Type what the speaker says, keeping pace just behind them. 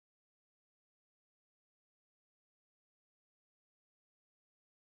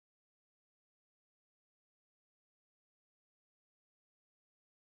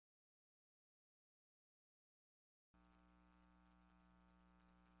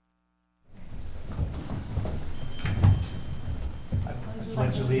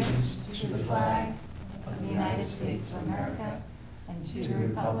allegiance to the flag of the United States of America and to the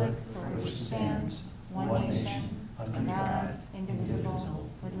republic for which it stands, one nation, under God, indivisible,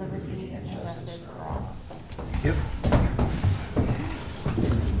 with liberty and justice for all. Thank you.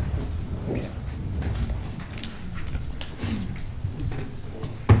 Okay.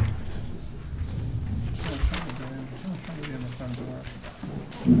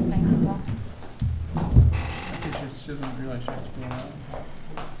 Thank you, Bill. She doesn't realize she has to go out.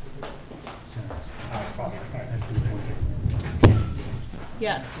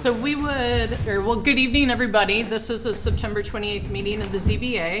 Yes, so we would, well, good evening, everybody. This is the September 28th meeting of the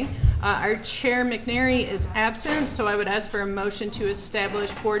ZBA. Our chair, McNary, is absent, so I would ask for a motion to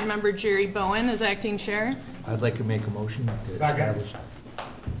establish board member Jerry Bowen as acting chair. I'd like to make a motion to establish.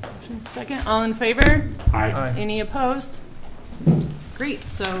 Second, all in favor? Aye. Any opposed? Great,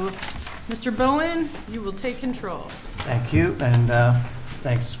 so Mr. Bowen, you will take control. Thank you, and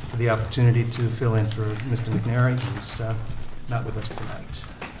thanks for the opportunity to fill in for Mr. McNary, who's not with us tonight.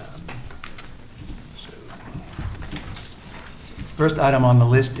 First item on the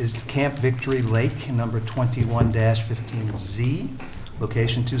list is Camp Victory Lake, number 21-15Z,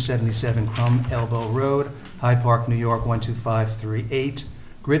 location 277 Crum Elbow Road, Hyde Park, New York 12538,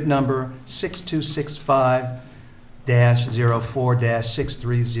 grid number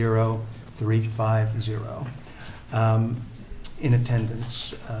 6265-04-630350. In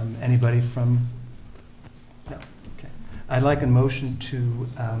attendance, anybody from? No. Okay. I'd like a motion to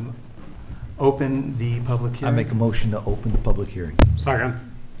open the public hearing. I make a motion to open the public hearing. Second.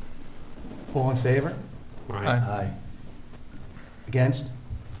 All in favor? Aye. Against?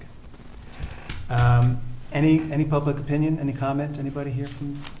 Okay. Any public opinion? Any comment? Anybody here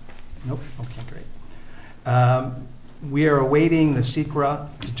from? Nope. Okay, great. We are awaiting the SECRA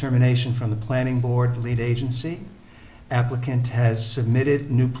determination from the Planning Board lead agency. Applicant has submitted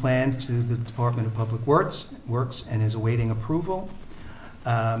new plan to the Department of Public Works and is awaiting approval.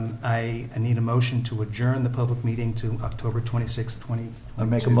 I need a motion to adjourn the public meeting to October 26, 2022. I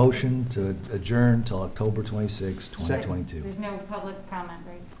make a motion to adjourn till October 26, 2022. There's no public comment,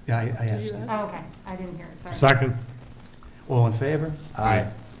 right? Yeah, I asked. Oh, okay. I didn't hear it. Sorry. Second. All in favor?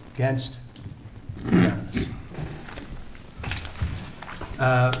 Aye. Against? Unanimous.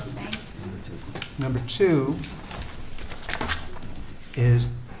 Thank you. Number 2 is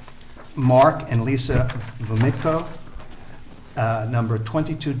Mark and Lisa Vomitko, number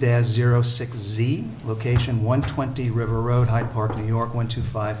 22-06Z, location 120 River Road, Hyde Park, New York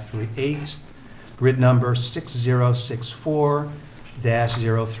 12538, grid number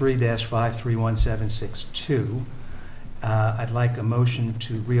 6064-03-531762. I'd like a motion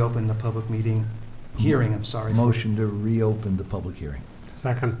to reopen the public hearing. Motion to reopen the public hearing.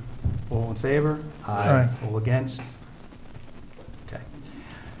 Second. All in favor? Aye. All against? Okay.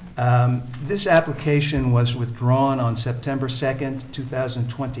 This application was withdrawn on September 2nd,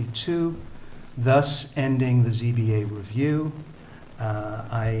 2022, thus ending the ZBA review.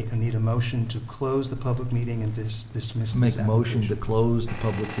 I need a motion to close the public meeting and dismiss this Make a motion to application. close the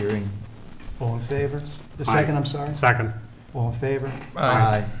public hearing. All in favor? The second, I'm sorry? Second. All in favor?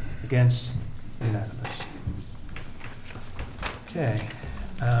 Aye. Against? Unanimous. Okay.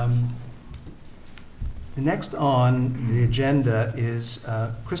 The next on the agenda is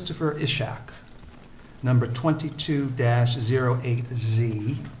Christopher Ishak, number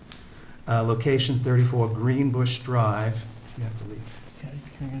 22-08Z, location 34 Greenbush Drive. You have to leave.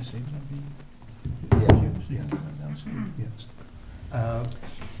 Yeah. Yes.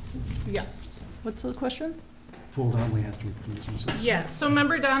 Yeah. What's the question? Paul Donnelly has to recuse himself. Yes, so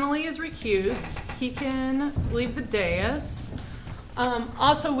member Donnelly is recused. He can leave the dais.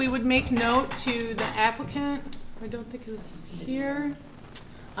 Also, we would make note to the applicant, I don't think is here,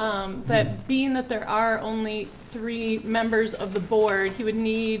 that being that there are only 3 members of the board, he would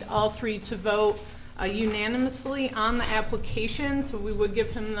need all 3 to vote unanimously on the application, so we would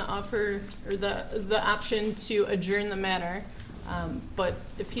give him the offer or the option to adjourn the matter. But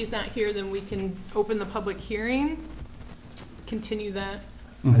if he's not here, then we can open the public hearing, continue that.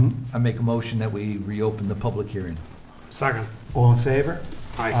 I make a motion that we reopen the public hearing. Second. All in favor?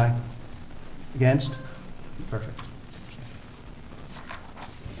 Aye. Against? Perfect.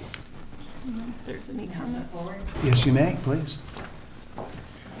 If there's any comments. Yes, you may, please.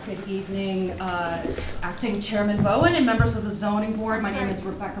 Good evening, Acting Chairman Bowen and members of the Zoning Board. My name is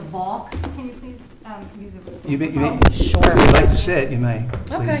Rebecca Volk. Can you please use it? You may, Sure. If you'd like to sit, you may,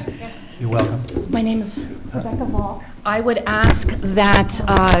 please. Okay. You're welcome. My name is Rebecca Volk. I would ask that,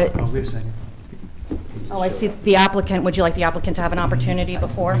 Oh, wait a second. I see the applicant. Would you like the applicant to have an opportunity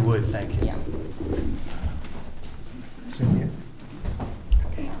before? You would, thank you. Yeah. Cynthia.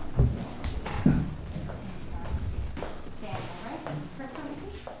 Okay.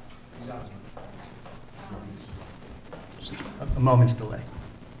 moment's delay.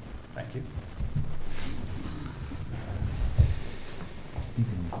 Thank you. You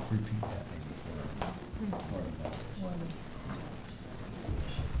can repeat that maybe for part of that.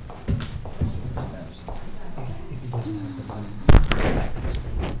 If he doesn't have the money.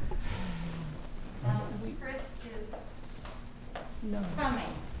 Chris is No.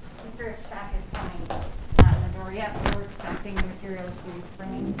 coming. Mr. Shack is coming. Not in the door yet, but we're expecting the materials to be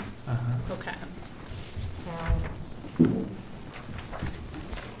spring. Uh-huh. Okay. So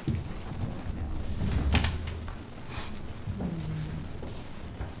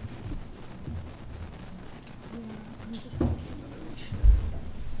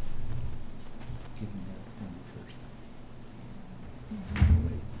Give me that thing first.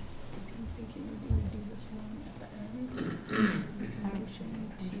 I'm thinking maybe we do this one at the end. Motion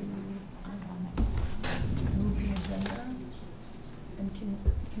to move the agenda and can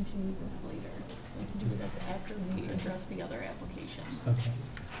continue this later. We can do it after we address the other applications. Okay.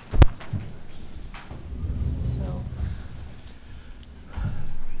 So,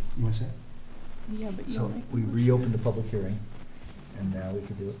 You want to say it? yeah, but So you'll make. we reopened the public hearing, and now we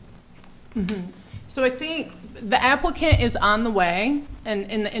can do it. So I think the applicant is on the way,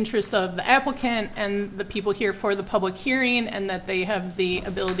 and in the interest of the applicant and the people here for the public hearing, and that they have the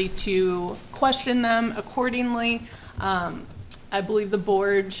ability to question them accordingly, I believe the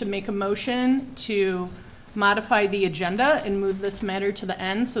board should make a motion to modify the agenda and move this matter to the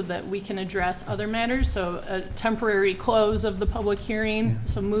end so that we can address other matters. So a temporary close of the public hearing, Yeah.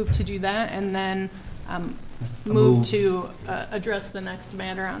 so move to do that, and then Move. move to address the next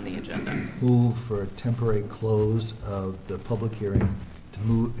matter on the agenda. Move for a temporary close of the public hearing to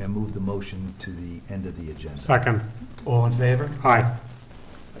move the motion to the end of the agenda. Second. All in favor? Aye.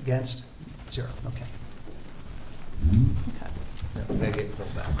 Against? 0. Okay. Okay. May I get Phil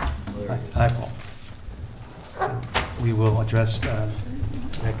back? There it is. Aye, Paul. So we will address that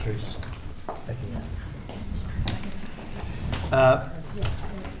case at the end.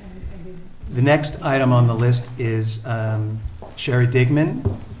 The next item on the list is Sherry Digman,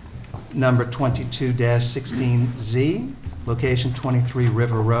 number 22-16Z, location 23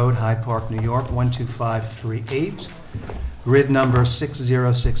 River Road, Hyde Park, New York, 12538. Grid number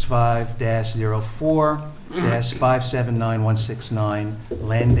 6065-04-579169,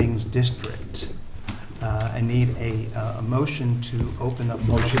 Landings District. I need a motion to open up the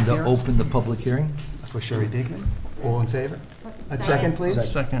public Motion to hearing open the public hearing? for Sherry Digman. All in favor? A second, please.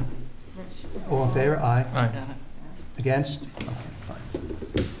 Second. All in favor? Aye. Aye. Against? Okay, fine.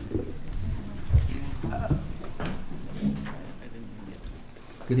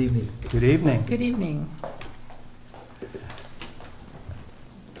 Good evening. Good evening. Good evening.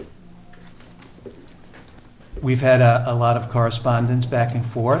 We've had a lot of correspondence back and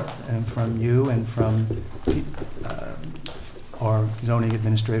forth, and from you and from our zoning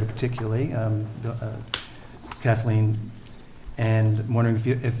administrator particularly, Kathleen, and I'm wondering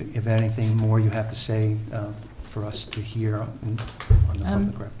if anything more you have to say for us to hear on the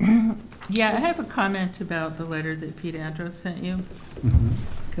public record. Yeah, I have a comment about the letter that Pete Andros sent you, Mhm.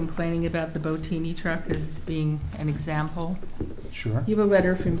 complaining about the Botini truck as being an example. Sure. You have a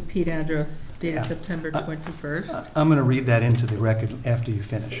letter from Pete Andros dated Yeah. September 21st. I'm going to read that into the record after you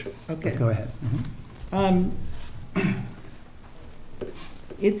finish. Okay. But go ahead. Mhm.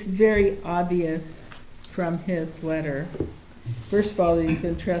 It's very obvious from his letter. First of all, that he's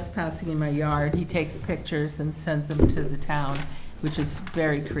been trespassing in my yard. He takes pictures and sends them to the town, which is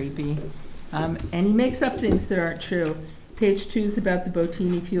very creepy. And he makes up things that aren't true. Page 2 is about the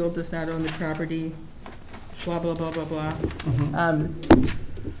Botini Fuel does not own the property, blah, blah, blah, blah, blah. Mhm.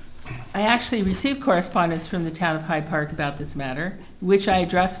 I actually received correspondence from the town of Hyde Park about this matter, which I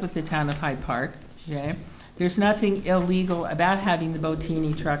addressed with the town of Hyde Park, okay? There's nothing illegal about having the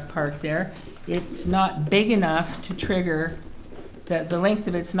Botini truck parked there. It's not big enough to trigger, the length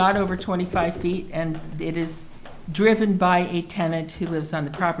of it's not over 25 feet, and it is driven by a tenant who lives on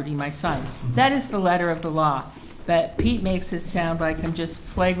the property, my son. That is the letter of the law, but Pete makes it sound like I'm just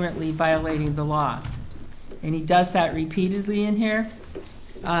flagrantly violating the law. And he does that repeatedly in here.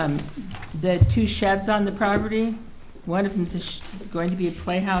 The 2 sheds on the property, one of them is going to be a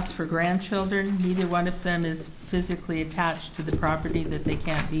playhouse for grandchildren. Neither one of them is physically attached to the property, that they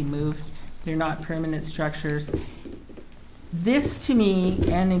can't be moved. They're not permanent structures. This to me,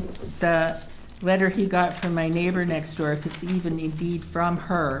 and the letter he got from my neighbor next door, if it's even indeed from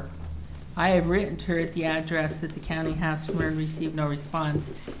her, I have written to her at the address that the county has from her and received no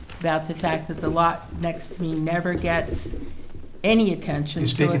response, about the fact that the lot next to me never gets any attention. You're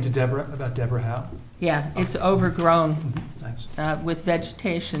So speaking to it's- Deborah, about Deborah Howe? Yeah, it's overgrown Thanks. with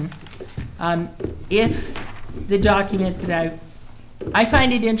vegetation. If the document that I I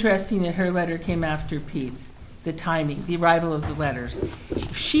find it interesting that her letter came after Pete's, the timing, the arrival of the letters.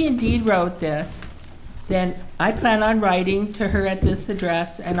 If she indeed wrote this, then I plan on writing to her at this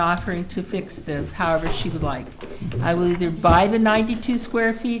address and offering to fix this however she would like. I will either buy the 92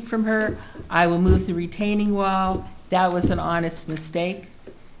 square feet from her, I will move the retaining wall. That was an honest mistake.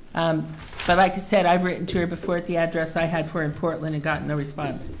 But like I said, I've written to her before at the address I had for her in Portland and gotten no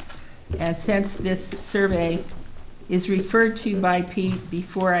response. And since this survey is referred to by Pete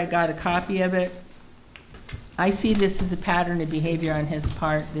before I got a copy of it, I see this as a pattern of behavior on his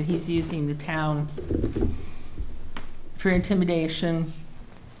part, that he's using the town for intimidation.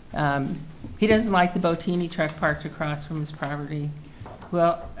 He doesn't like the Botini truck parked across from his property.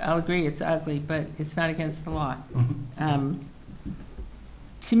 Well, I'll agree, it's ugly, but it's not against the law.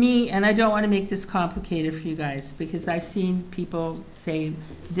 To me, and I don't want to make this complicated for you guys, because I've seen people say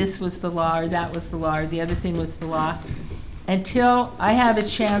this was the law, or that was the law, or the other thing was the law. Until I have a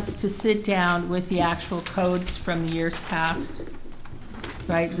chance to sit down with the actual codes from the years past,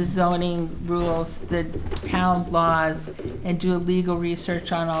 right, the zoning rules, the town laws, and do a legal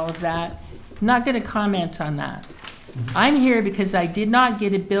research on all of that, I'm not going to comment on that. I'm here because I did not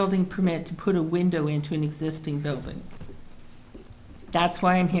get a building permit to put a window into an existing building. That's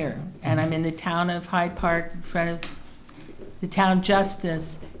why I'm here, and I'm in the town of Hyde Park in front of the town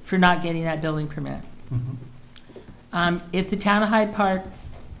justice for not getting that building permit. If the town of Hyde Park,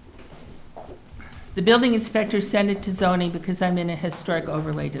 the building inspector sent it to zoning because I'm in a historic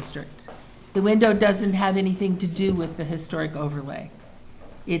overlay district. The window doesn't have anything to do with the historic overlay.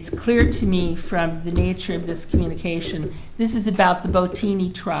 It's clear to me from the nature of this communication, this is about the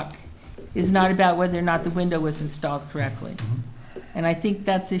Botini truck. It's not about whether or not the window was installed correctly. And I think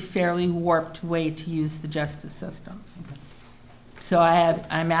that's a fairly warped way to use the justice system. So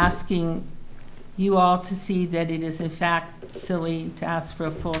I'm asking you all to see that it is in fact silly to ask for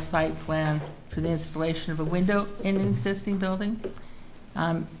a full site plan for the installation of a window in an existing building.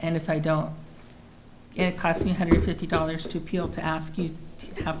 And if I don't, it costs me $150 to appeal to ask you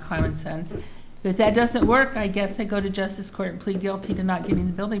to have common sense. But if that doesn't work, I guess I go to justice court and plead guilty to not getting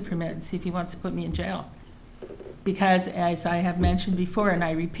the building permit and see if he wants to put me in jail. Because as I have mentioned before, and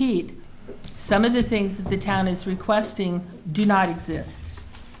I repeat, some of the things that the town is requesting do not exist.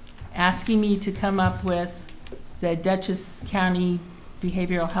 Asking me to come up with the Dutchess County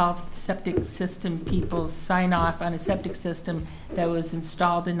Behavioral Health Septic System people's sign off on a septic system that was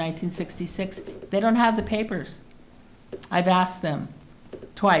installed in 1966, they don't have the papers. I've asked them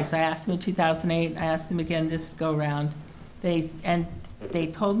twice. I asked them in 2008, I asked them again this go round. They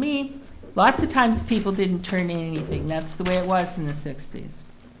told me lots of times people didn't turn in anything. That's the way it was in the 60s.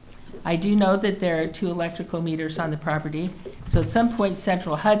 I do know that there are 2 electrical meters on the property. So at some point,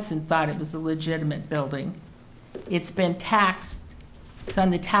 Central Hudson thought it was a legitimate building. It's been taxed. It's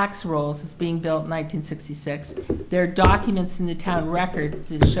on the tax rolls. It's being built in 1966. There are documents in the town records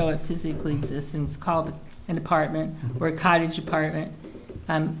that show it physically exists, and it's called an apartment or a cottage apartment.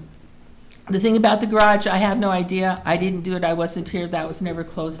 The thing about the garage, I have no idea. I didn't do it. I wasn't here. That was never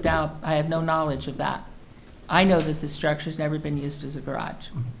closed out. I have no knowledge of that. I know that the structure's never been used as a garage.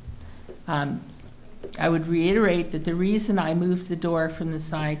 I would reiterate that the reason I moved the door from the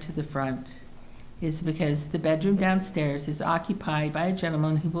side to the front is because the bedroom downstairs is occupied by a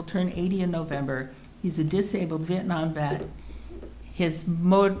gentleman who will turn 80 in November. He's a disabled Vietnam vet. His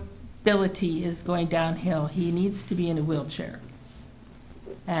mobility is going downhill. He needs to be in a wheelchair.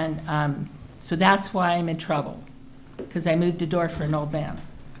 And so that's why I'm in trouble, because I moved a door for an old man.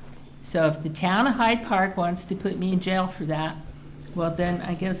 So if the town of Hyde Park wants to put me in jail for that, well then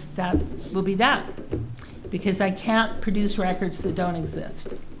I guess that will be that, because I can't produce records that don't exist.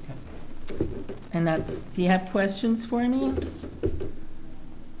 And that's, do you have questions for me?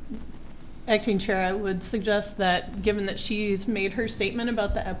 Acting Chair, I would suggest that, given that she's made her statement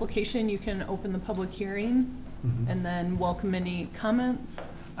about the application, you can open the public hearing and then welcome any comments.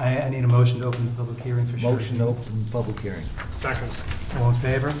 I need a motion to open the public hearing for sure. Motion to open public hearing. Second. All in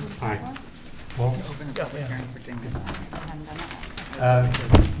favor? Aye. Walt? Open the public hearing for Jamie. I haven't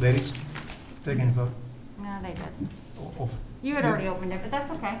done that. Ladies, taking a vote? No, they did. Oh, You had already opened it, but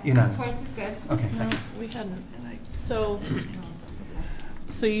that's okay. Unanimous. Twice is good. okay, No, thank you. we hadn't.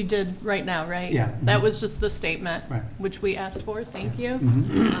 So you did right now, right? Yeah. That was just the statement, Right. which we asked for. Thank you.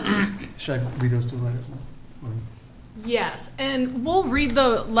 Should I read those 2 letters now? Or- Yes, and we'll read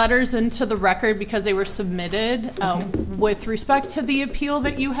the letters into the record because they were submitted. With respect to the appeal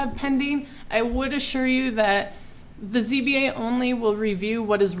that you have pending, I would assure you that the ZBA only will review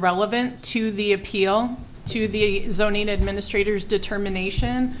what is relevant to the appeal. to the zoning administrator's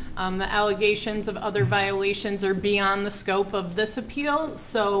determination. The allegations of other violations are beyond the scope of this appeal,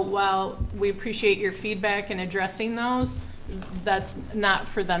 so while we appreciate your feedback in addressing those, that's not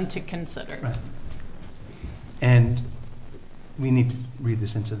for them to consider. Right. And we need to read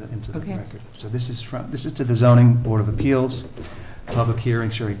this into the Okay. record. So this is to the Zoning Board of Appeals, public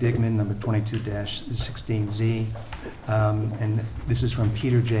hearing, Sherry Digman, number 22-16Z. And this is from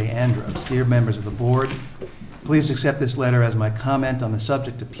Peter J. Andros. Dear members of the board, please accept this letter as my comment on the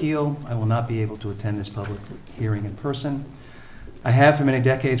subject appeal. I will not be able to attend this public hearing in person. I have for many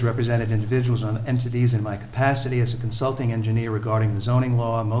decades represented individuals and entities in my capacity as a consulting engineer regarding the zoning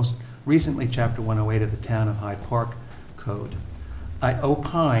law, most recently Chapter 108 of the Town of Hyde Park Code. I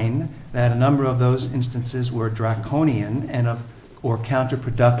opine that a number of those instances were draconian or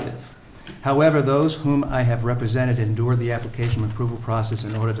counterproductive. However, those whom I have represented endured the application and approval process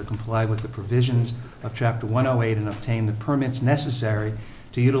in order to comply with the provisions of Chapter 108 and obtain the permits necessary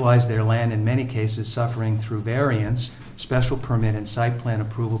to utilize their land, in many cases suffering through variance, special permit, and site plan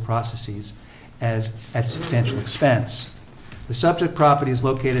approval processes at substantial expense. The subject property is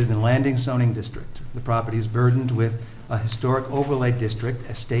located in the Landing Zoning District. The property is burdened with a historic overlay district,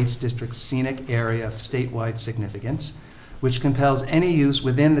 estates district scenic area of statewide significance, which compels any use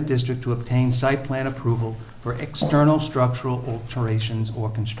within the district to obtain site plan approval for external structural alterations or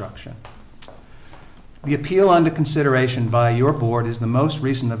construction. The appeal under consideration by your board is the most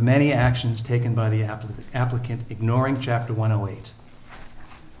recent of many actions taken by the applicant ignoring Chapter 108.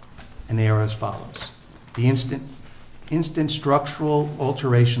 And they are as follows. The instant structural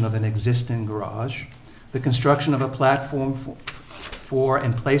alteration of an existing garage, the construction of a platform for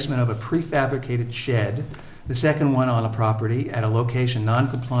and placement of a prefabricated shed, the second one on a property at a location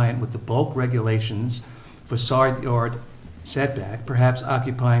non-compliant with the bulk regulations for side yard setback, perhaps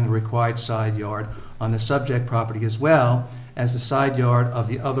occupying the required side yard on the subject property as well as the side yard of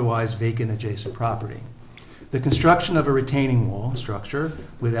the otherwise vacant adjacent property. The construction of a retaining wall structure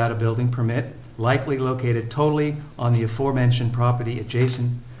without a building permit, likely located totally on the aforementioned property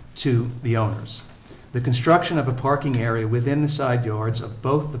adjacent to the owners. The construction of a parking area within the side yards of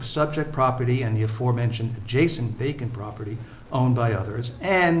both the subject property and the aforementioned adjacent vacant property owned by others,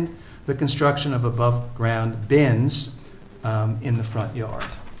 and the construction of above-ground bins in the front yard.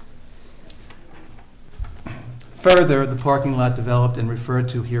 Further, the parking lot developed and referred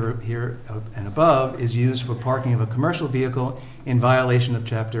to here and above is used for parking of a commercial vehicle in violation of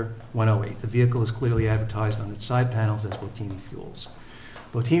Chapter 108. The vehicle is clearly advertised on its side panels as Bottini Fuels.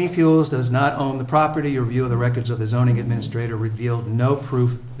 Bottini Fuels does not own the property. A review of the records of the zoning administrator revealed no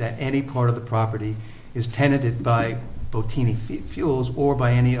proof that any part of the property is tenanted by Bottini Fuels or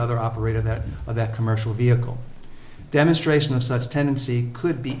by any other operator of that commercial vehicle. Demonstration of such tenancy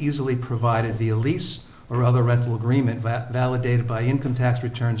could be easily provided via lease or other rental agreement validated by income tax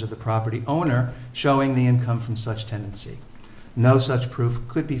returns of the property owner showing the income from such tenancy. No such proof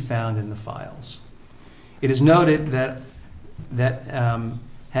could be found in the files. It is noted that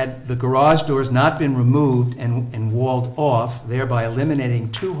had the garage doors not been removed and walled off, thereby eliminating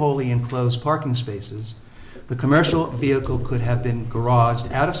two wholly enclosed parking spaces, the commercial vehicle could have been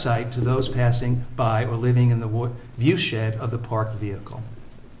garaged out of sight to those passing by or living in the view shed of the parked vehicle.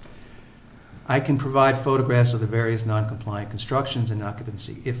 I can provide photographs of the various non-compliant constructions and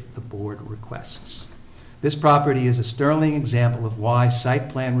occupancy if the board requests. This property is a sterling example of why site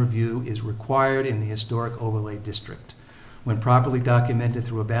plan review is required in the historic overlay district. When properly documented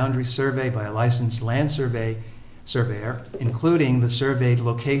through a boundary survey by a licensed land surveyor, including the surveyed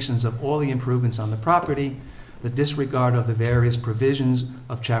locations of all the improvements on the property, the disregard of the various provisions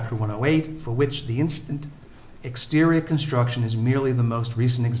of Chapter 108, for which the instant exterior construction is merely the most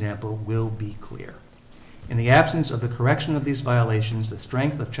recent example, will be clear. In the absence of the correction of these violations, the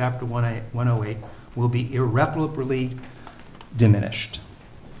strength of Chapter 108 will be irreparably diminished.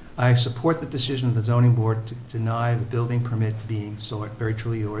 I support the decision of the zoning board to deny the building permit being sought. Very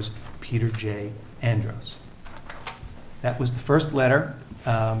truly yours, Peter J. Andros. That was the first letter,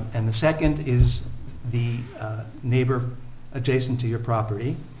 and the second is the neighbor adjacent to your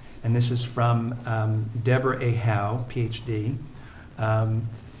property, and this is from Deborah A. Howe, PhD.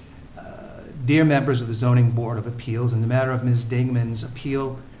 Dear members of the Zoning Board of Appeals, in the matter of Ms. Dingman's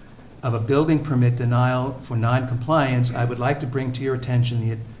appeal of a building permit denial for non-compliance, I would like to bring to your attention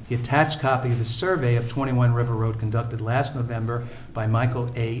the attached copy of the survey of 21 River Road conducted last November by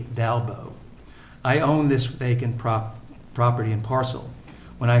Michael A. Dalbo. I own this vacant property and parcel.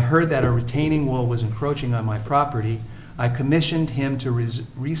 When I heard that a retaining wall was encroaching on my property, I commissioned him to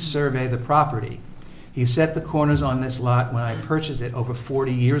resurvey the property. He set the corners on this lot when I purchased it over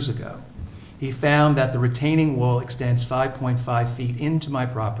 40 years ago. He found that the retaining wall extends 5.5 feet into my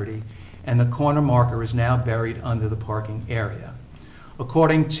property, and the corner marker is now buried under the parking area.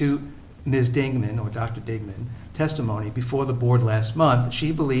 According to Ms. Dingman, or Dr. Dingman, testimony before the board last month,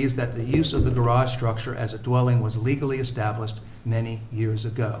 she believes that the use of the garage structure as a dwelling was legally established many years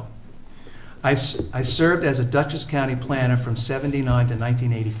ago. I served as a Dutchess County planner from '79 to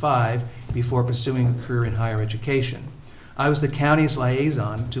 1985 before pursuing a career in higher education. I was the county's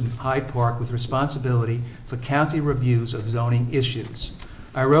liaison to Hyde Park with responsibility for county reviews of zoning issues.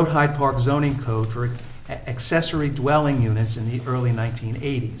 I wrote Hyde Park zoning code for accessory dwelling units in the early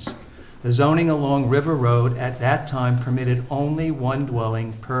 1980s. The zoning along River Road at that time permitted only one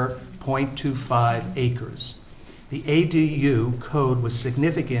dwelling per .25 acres. The ADU code was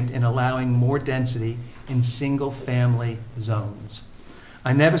significant in allowing more density in single-family zones.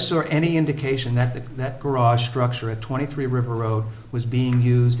 I never saw any indication that that garage structure at 23 River Road was being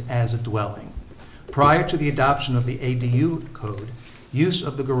used as a dwelling. Prior to the adoption of the ADU code, use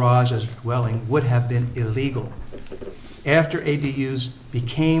of the garage as a dwelling would have been illegal. After ADUs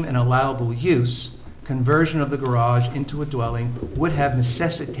became an allowable use, conversion of the garage into a dwelling would have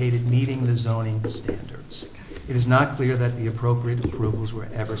necessitated meeting the zoning standards. It is not clear that the appropriate approvals were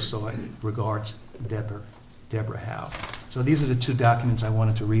ever sought. Regards, Deborah Howe. So these are the two documents I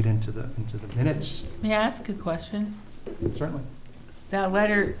wanted to read into the minutes. May I ask a question? Certainly. That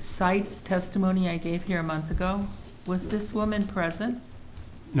letter cites testimony I gave here a month ago. Was this woman present?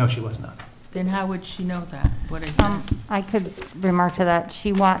 No, she was not. Then how would she know that, what I said? I could remark to that.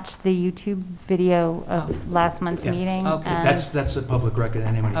 She watched the YouTube video of last month's Yeah. meeting. Okay. and That's a public record.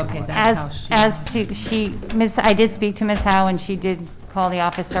 Anyone can Okay, watch. that's how she knows. I did speak to Ms. Howe, and she did call the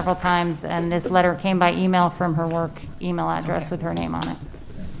office several times, and this letter came by email from her work email address Okay. with her name on it.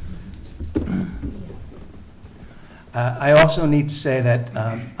 I also need to say that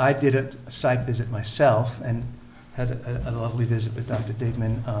I did a site visit myself and had a lovely visit with Dr.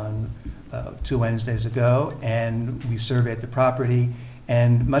 Digman on 2 Wednesdays ago, and we surveyed the property,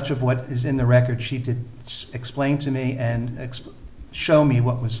 and much of what is in the record she did explain to me and show me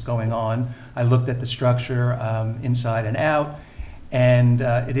what was going on. I looked at the structure inside and out, and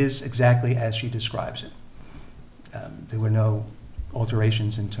it is exactly as she describes it. There were no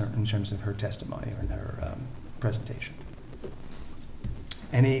alterations in terms of her testimony or in her presentation.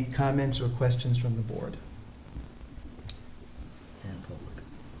 Any comments or questions from the board? And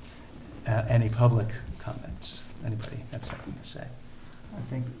public. Any public comments? Anybody have something to say? I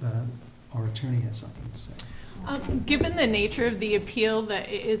think our attorney has something to say. Given the nature of the appeal, that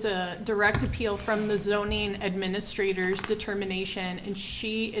it is a direct appeal from the zoning administrator's determination, and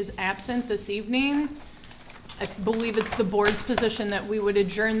she is absent this evening, I believe it's the board's position that we would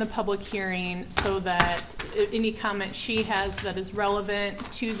adjourn the public hearing so that any comment she has that is relevant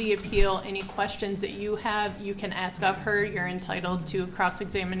to the appeal, any questions that you have, you can ask of her. You're entitled to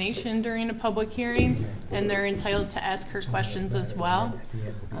cross-examination during a public hearing, and they're entitled to ask her questions as well.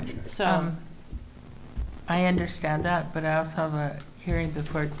 So, I understand that, but I also have a hearing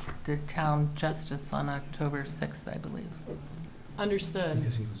before the town justice on October 6th, I believe. understood.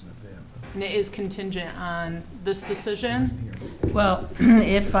 Because he was not there. And it is contingent on this decision. Well,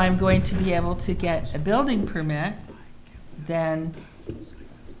 if I'm going to be able to get a building permit, then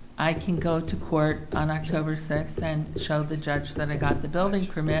I can go to court on October 6th and show the judge that I got the building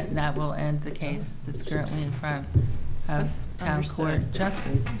permit, and that will end the case that's currently in front of town court Understood.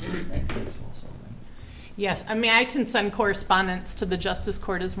 justice. Yes, I mean, I can send correspondence to the Justice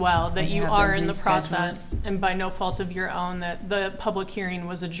Court as well, that And you have are them in the reschedule it. process, and by no fault of your own, that the public hearing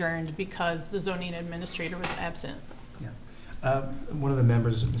was adjourned because the zoning administrator was absent. One of the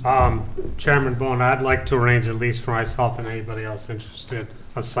members, Mr. Chairman Bowen, I'd like to arrange, at least for myself and anybody else interested,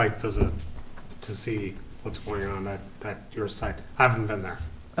 a site visit to see what's going on at your site. I haven't been there.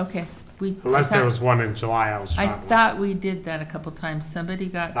 Okay. Unless there was one in July, I was I traveling. thought we did that a couple times. Somebody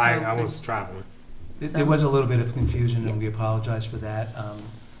got. I COVID. was traveling. There was a little bit of confusion, and we apologize for that.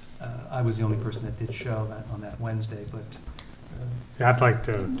 I was the only person that did show that on that Wednesday, but Yeah, I'd like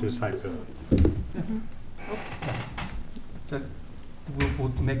to do a site visit. so we'll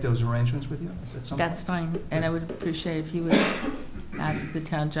make those arrangements with you at some point. That's fine, and I would appreciate if you would ask the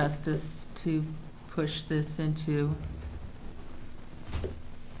town justice to push this into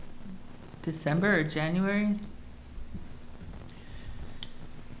December or January?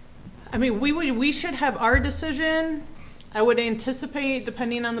 I mean, we should have our decision, I would anticipate,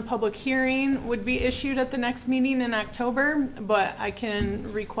 depending on the public hearing, would be issued at the next meeting in October, but I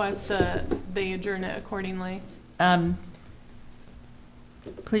can request that they adjourn it accordingly.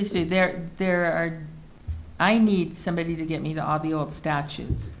 Please do. There are, I need somebody to get me all the old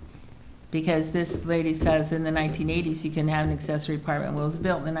statutes. Because this lady says in the 1980s you can have an accessory apartment. Well, it was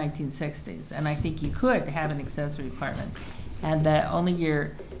built in the 1960s, and I think you could have an accessory apartment. And that only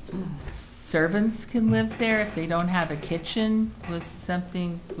your servants can live there if they don't have a kitchen was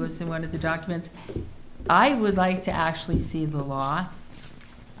in one of the documents. I would like to actually see the law.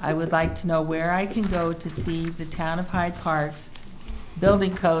 I would like to know where I can go to see the Town of Hyde Park's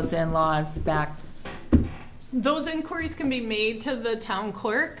building codes and laws back. Those inquiries can be made to the town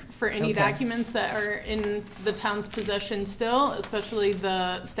clerk for any Okay. documents that are in the town's possession still, especially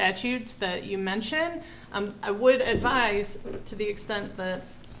the statutes that you mentioned. I would advise, to the extent that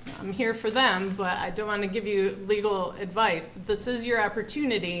I'm here for them, but I don't want to give you legal advice. This is your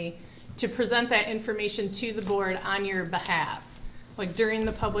opportunity to present that information to the board on your behalf, like during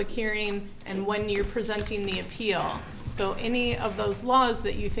the public hearing and when you're presenting the appeal. So any of those laws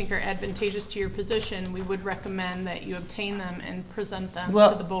that you think are advantageous to your position, we would recommend that you obtain them and present them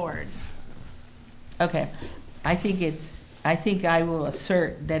to the board. Okay, I think I will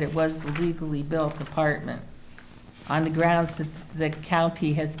assert that it was the legally built apartment on the grounds that the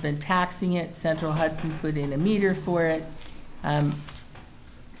county has been taxing it. Central Hudson put in a meter for it.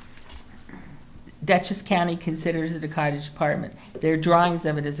 Dutchess County considers it a cottage apartment. There are drawings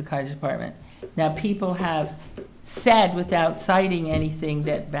of it as a cottage apartment. Now, people have said, without citing anything,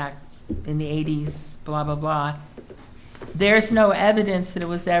 that back in the 80s, blah, blah, blah, there's no evidence that it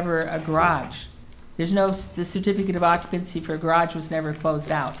was ever a garage. The certificate of occupancy for a garage was never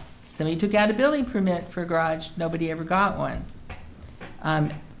closed out. Somebody took out a building permit for a garage, nobody ever got one.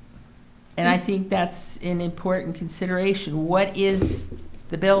 And I think that's an important consideration. What is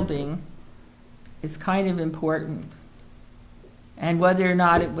the building is kind of important. And whether or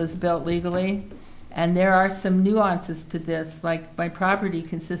not it was built legally. And there are some nuances to this, like my property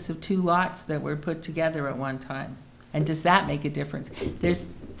consists of 2 lots that were put together at one time. And does that make a difference?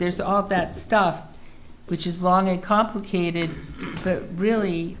 There's all that stuff, which is long and complicated, but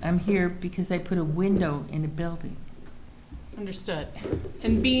really, I'm here because I put a window in a building. Understood.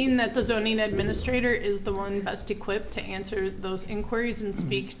 And being that the zoning administrator is the one best equipped to answer those inquiries and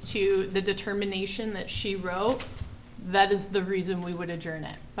speak to the determination that she wrote, that is the reason we would adjourn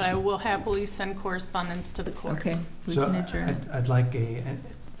it. But I will happily send correspondence to the court. Okay, we So can adjourn it. I'd like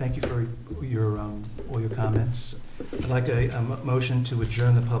thank you for your, all your comments. I'd like a motion to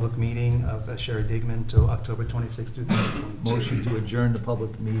adjourn the public meeting of Sherry Digman to October 26, 2022. Motion to adjourn the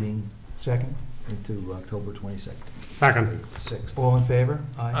public meeting Second? to October 22nd. Second. 6th. All in favor?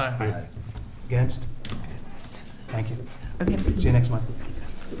 Aye. Against? Thank you. Okay, See you next month.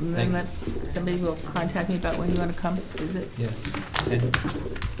 and then somebody will contact me about when you want to come visit. Yeah. And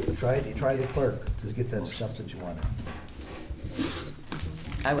try the clerk to get that stuff that you wanted.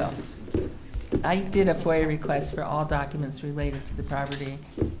 I will. I did a FOIA request for all documents related to the property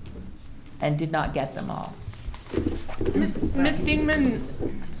and did not get them all. Ms. Dingman,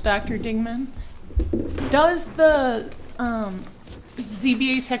 Dr. Dingman, does the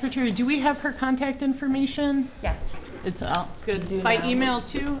ZBA secretary, do we have her contact information? Yes. It's all Do good. By now. email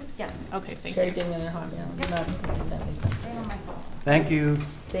too? Yes. Okay, thank Sherry you. Dingman at Hotmail. No, she sent me something. Right on my phone. Thank you.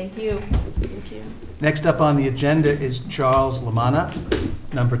 Thank you. Thank you. Next up on the agenda is Charles Lamanna,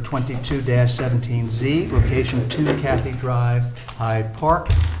 number 22-17Z, location 2 Kathy Drive, Hyde Park,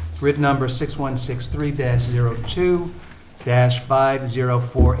 grid number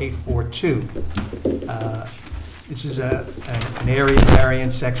 6163-02-504842. This is an area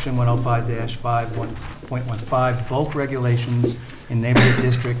variance, section 105-5.15, bulk regulations in neighborhood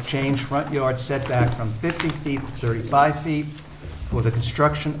district, change front yard setback from 50 feet to 35 feet for the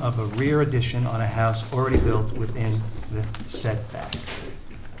construction of a rear addition on a house already built within the setback.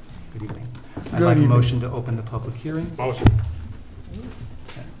 Good evening. I'd like a motion to open the public hearing. Motion.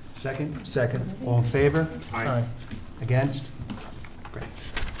 Second? Second. All in favor? Aye. Against? Great.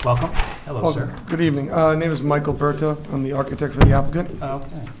 Welcome. Hello, Oh, sir. Good evening. Name is Michael Berta. I'm the architect for the applicant.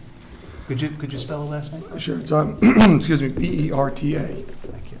 Okay. Could you spell the last name? Sure, it's, excuse me, B-E-R-T-A.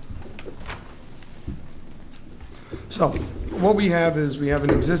 Thank you. So what we have is we have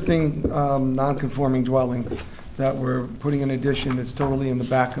an existing non-conforming dwelling that we're putting an addition that's totally in the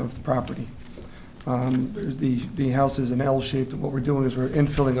back of the property. The house is an L shaped, and what we're doing is we're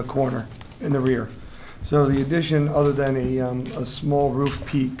infilling a corner in the rear. So the addition, other than a small roof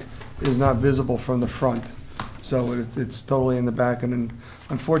peak, is not visible from the front. So it's totally in the back, and then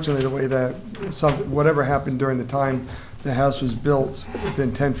unfortunately, the way that, whatever happened during the time the house was built,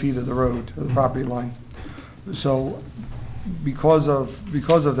 within 10 feet of the road, of the property line. So because of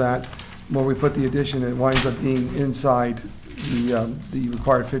that, when we put the addition, it winds up being inside the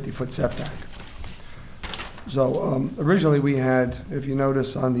required 50-foot setback. So originally we had, if you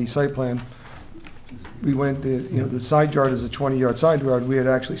notice on the site plan, we went, the side yard is a 20-yard side yard. We had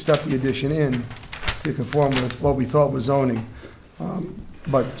actually stepped the addition in to conform with what we thought was zoning.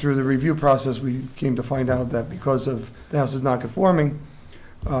 But through the review process, we came to find out that because of the house is not conforming,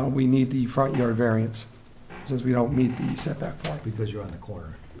 we need the front yard variance, since we don't meet the setback point. Because you're on the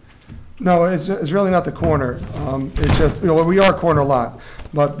corner. No, it's really not the corner. It's just, we are a corner lot,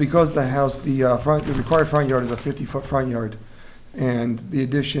 but because the house, the required front yard is a 50-foot front yard, and the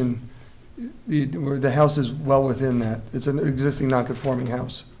addition, the house is well within that. It's an existing non-conforming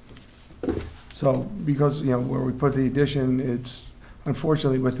house. So because, where we put the addition, it's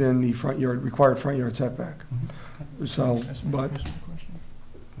unfortunately within the front yard, required front yard setback. So, but,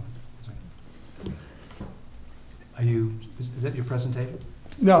 Is that your presentation?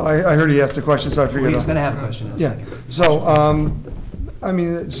 no, I heard he asked a question, so I Well, figured. he's going to have a question in a Yeah,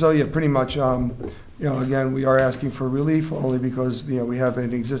 second. so, yeah, pretty much, again, we are asking for relief only because, we have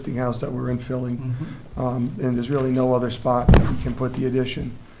an existing house that we're infilling, Mhm. and there's really no other spot that we can put the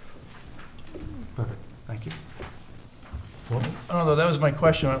addition. Perfect, thank you. I don't know, that was my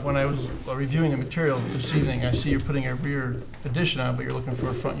question. When I was reviewing the material this evening, I see you're putting a rear addition on, but you're looking for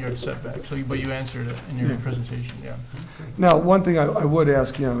a front yard setback. But you answered it in your Yeah. presentation, yeah. Now, one thing I would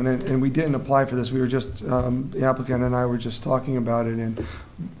ask, and we didn't apply for this, we were just, the applicant and I were just talking about it, and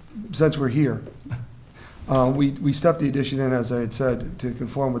since we're here, we stepped the addition in, as I had said, to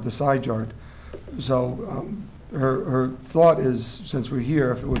conform with the side yard. So her thought is, since we're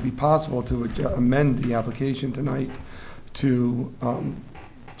here, if it would be possible to amend the application tonight to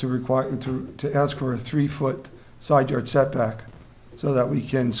require, to ask for a 3-foot side yard setback so that we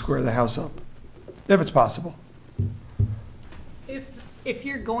can square the house up, if it's possible. If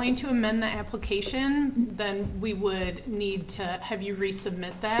you're going to amend the application, then we would need to have you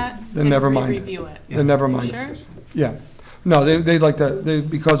resubmit that. Then never mind. And review it. Then never mind. Sure? Yeah. No, they'd like that,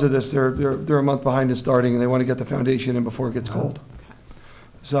 because of this, they're a month behind in starting, and they want to get the foundation in before it gets cold.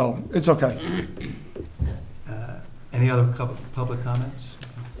 So, it's okay. Any other public comments?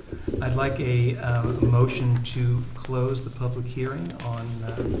 I'd like a motion to close the public hearing on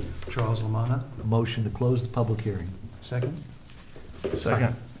Charles Lamanna. A motion to close the public hearing. Second?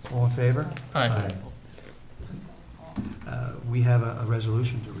 Second. All in favor? Aye. We have a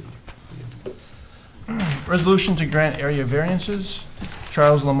resolution to read. Resolution to grant area variances,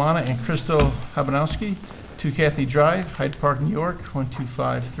 Charles Lamanna and Crystal Habanowski, 2 Kathy Drive, Hyde Park, New York,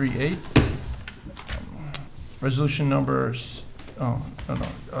 12538. Resolution number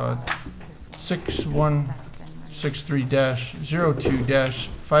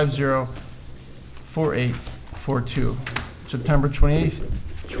 6163-02-504842. September 28th,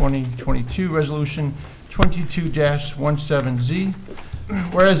 2022, Resolution 22-17Z.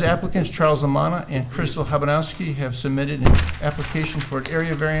 Whereas applicants Charles Lamanna and Crystal Habanowski have submitted an application for an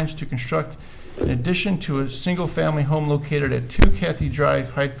area variance to construct an addition to a single-family home located at 2 Kathy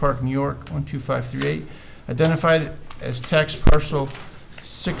Drive, Hyde Park, New York, 12538, identified as tax parcel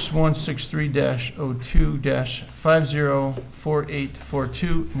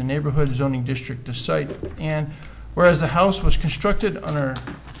 6163-02-504842 in the neighborhood zoning district to site. And whereas the house was constructed under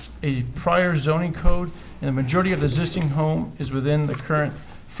a prior zoning code and the majority of the existing home is within the current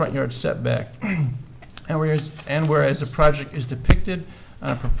front yard setback. And whereas the project is depicted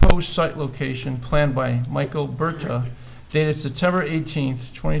on a proposed site location planned by Michael Berta, dated September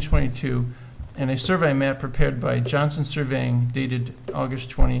 18th, 2022, and a survey map prepared by Johnson Surveying, dated August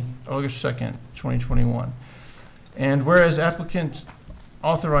 2nd, 2021. And whereas applicant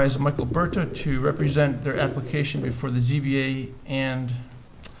authorized Michael Berta to represent their application before the ZBA, and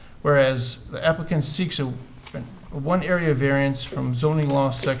whereas the applicant seeks a one area variance from zoning law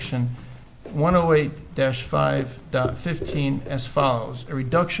section 108-5.15 as follows: a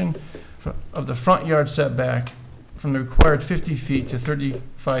reduction of the front yard setback from the required 50 feet to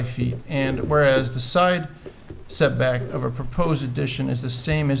 35 feet. And whereas the side setback of a proposed addition is the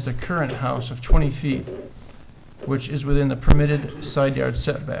same as the current house of 20 feet, which is within the permitted side yard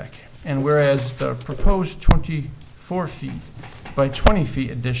setback. And whereas the proposed 24 feet by 20 feet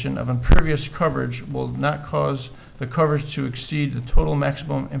addition of impervious coverage will not cause the coverage to exceed the total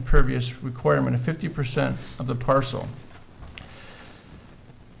maximum impervious requirement of 50% of the parcel.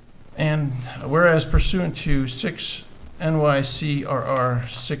 And whereas pursuant to 6 NYCRR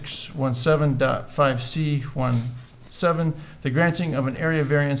 617.5C17, the granting of an area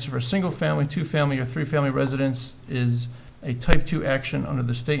variance for a single-family, two-family, or three-family residence is a Type 2 action under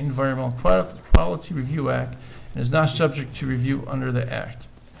the State Environmental Quality Review Act and is not subject to review under the Act.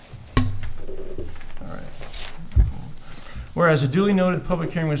 All right. Whereas a duly noted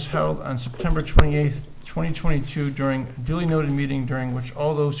public hearing was held on September 28th, 2022 during a duly noted meeting during which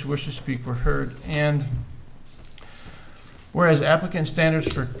all those who wish to speak were heard, and whereas applicant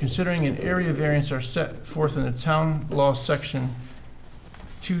standards for considering an area variance are set forth in the town law section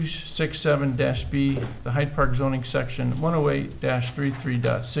 267-B, the Hyde Park zoning section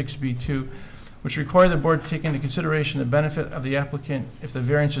 108-33.6B2, which require the board to take into consideration the benefit of the applicant if the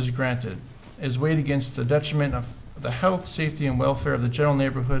variance is granted, is weighed against the detriment of the health, safety, and welfare of the general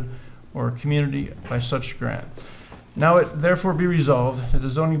neighborhood or community by such grant. Now it therefore be resolved that the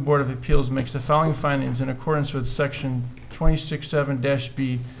Zoning Board of Appeals makes the following findings in accordance with section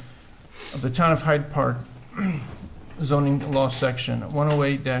 267-B of the Town of Hyde Park zoning law section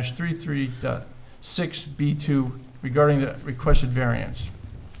 108-33.6B2 regarding the requested variance.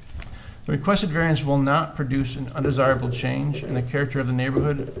 The requested variance will not produce an undesirable change in the character of the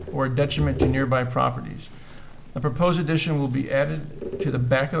neighborhood or a detriment to nearby properties. The proposed addition will be added to the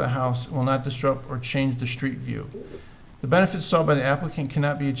back of the house and will not disrupt or change the street view. The benefits sought by the applicant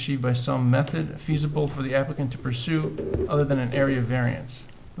cannot be achieved by some method feasible for the applicant to pursue other than an area variance.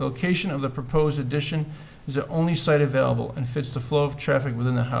 The location of the proposed addition is the only site available and fits the flow of traffic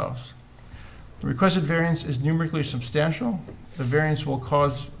within the house. The requested variance is numerically substantial. The variance will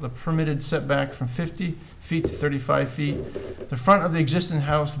cause the permitted setback from 50 feet to 35 feet. The front of the existing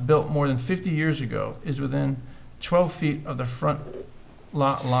house, built more than 50 years ago, is within 12 feet of the front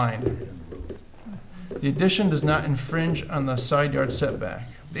lot line. The addition does not infringe on the side yard setback.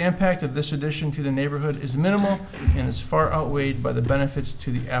 The impact of this addition to the neighborhood is minimal and is far outweighed by the benefits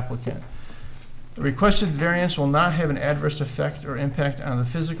to the applicant. The requested variance will not have an adverse effect or impact on the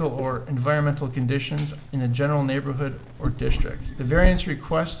physical or environmental conditions in the general neighborhood or district. The variance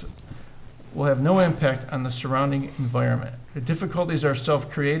request will have no impact on the surrounding environment. The difficulties are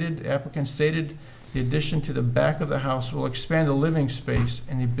self-created. The applicant stated the addition to the back of the house will expand the living space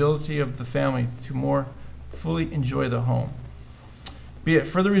and the ability of the family to more fully enjoy the home. Be it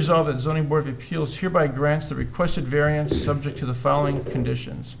further resolved that the Zoning Board of Appeals hereby grants the requested variance subject to the following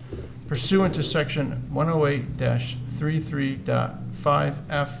conditions. Pursuant to section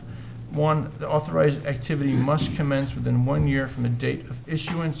 108-33.5F1, the authorized activity must commence within 1 year from the date of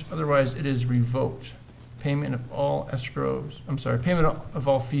issuance, otherwise it is revoked. Payment of all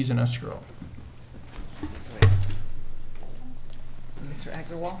fees in escrow. Mr.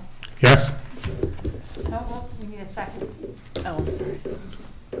 Agrawal? Yes? Oh, well, we need a second. Oh, I'm sorry.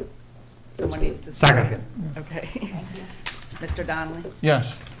 Someone needs to. Second. Okay. Mr. Donnelly?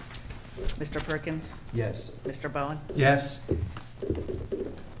 Yes. Mr. Perkins? Yes. Mr. Bowen? Yes?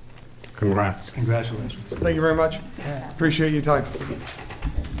 Congrats. Congratulations. Thank you very much. Appreciate your time.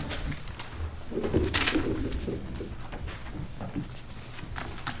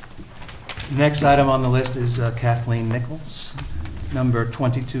 Next item on the list is Kathleen Nichols, number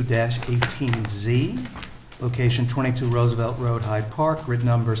 22-18Z, location 22 Roosevelt Road, Hyde Park, grid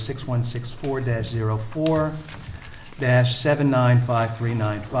number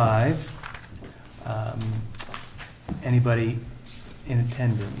 6164-04-795395. Anybody in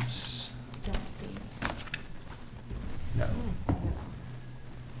attendance? No.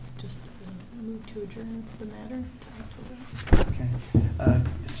 Just move to adjourn the matter to October. Okay.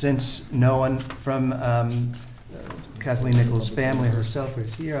 Since no one from Kathleen Nichols' family herself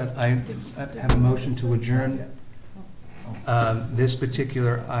is here, I have a motion to adjourn this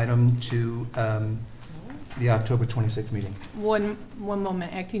particular item to the October 26th meeting. One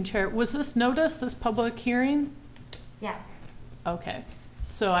moment, Acting Chair. Was this noticed, this public hearing? Yes. Okay,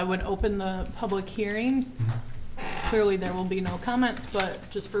 so I would open the public hearing. Clearly, there will be no comments, but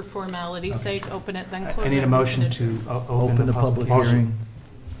just for formality's sake, open it, then close it. I need a motion to open the public hearing.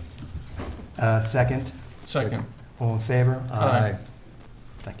 Second? Second. All in favor? Aye.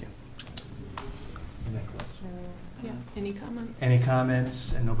 Thank you. Yeah, any comment? Any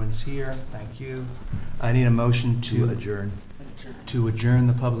comments? And nobody's here. Thank you. I need a motion To to adjourn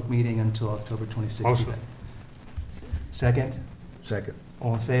the public meeting until October 26th. Motion. Second? Second.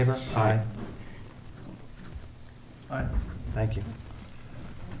 All in favor? Aye. Aye. Thank you.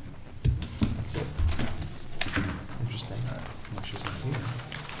 That's it. Interesting. Make sure it's here.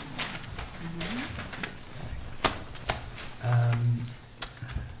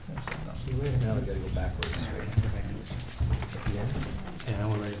 See you later. Now we gotta go backwards. Yeah,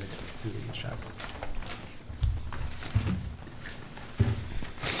 we're ready to do the shot.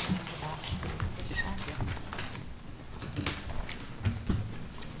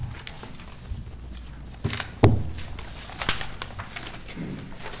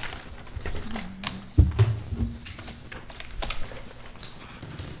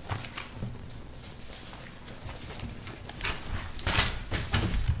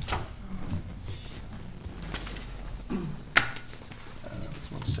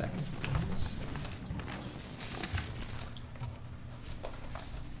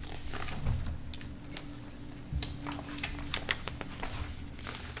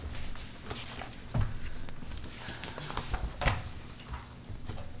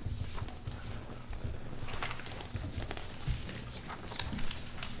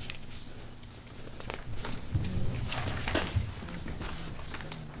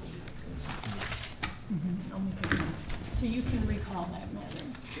 So you can recall that matter,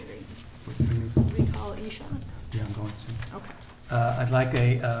 Jerry. What do you mean? Recall Ishak? Yeah, I'm going to. Okay. I'd like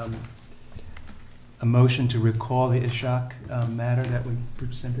a motion to recall the Ishak matter that we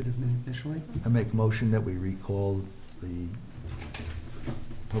presented initially. I make motion that we recall the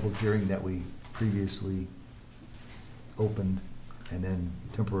public hearing that we previously opened and then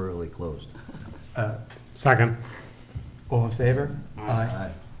temporarily closed. Second. All in favor?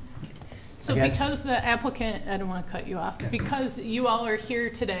 Aye. So Against? because the applicant, I don't want to cut you off, Yeah. because you all are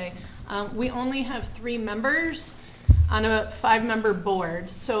here today, we only have 3 members on a 5-member board.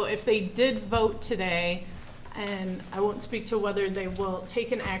 So if they did vote today, and I won't speak to whether they will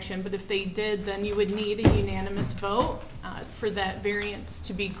take an action, but if they did, then you would need a unanimous vote for that variance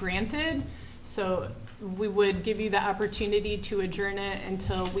to be granted. So we would give you the opportunity to adjourn it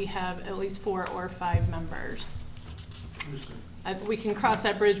until we have at least 4 or 5 members. We can cross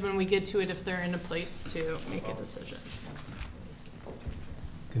that bridge when we get to it if they're in a place to make a decision.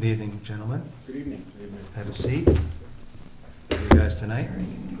 Good evening, gentlemen. Good evening. Have a seat. How are you guys tonight?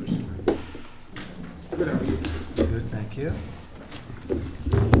 Good, how are you? Good, thank you.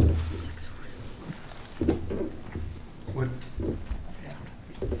 What?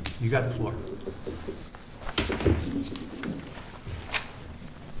 You got the floor.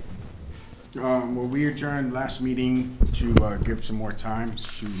 Well, we adjourned last meeting to give some more time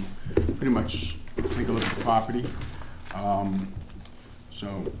to pretty much take a look at the property.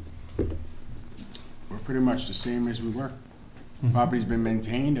 So we're pretty much the same as we were. Property's been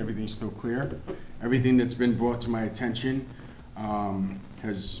maintained, everything's still clear. Everything that's been brought to my attention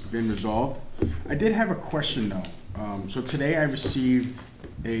has been resolved. I did have a question though. So today I received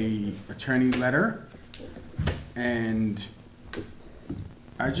a attorney letter, and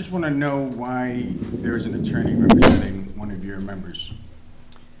I just want to know why there is an attorney representing one of your members.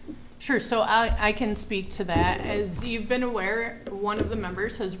 Sure, so I can speak to that. As you've been aware, one of the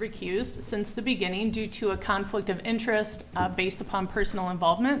members has recused since the beginning due to a conflict of interest based upon personal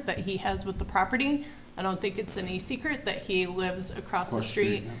involvement that he has with the property. I don't think it's any secret that he lives across the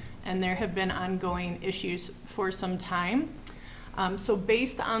street, yeah. and there have been ongoing issues for some time. So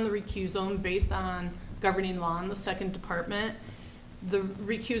based on the recusal and based on governing law in the second department, the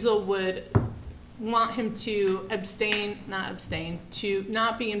recusal would want him to to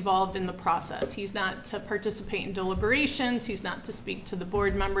not be involved in the process. He's not to participate in deliberations. He's not to speak to the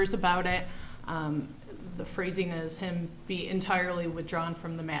board members about it. The phrasing is him be entirely withdrawn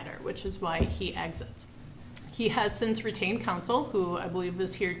from the matter, which is why he exits. He has since retained counsel, who I believe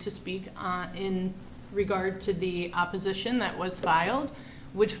is here to speak in regard to the opposition that was filed,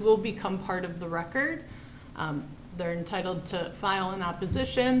 which will become part of the record. They're entitled to file an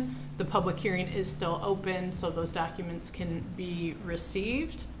opposition. The public hearing is still open, so those documents can be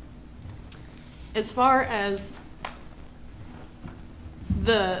received. As far as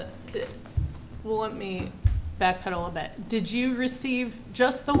well, let me backpedal a bit. Did you receive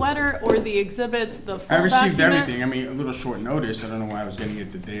just the letter or the exhibits, the full I received document? everything. I mean, a little short notice. I don't know why I was getting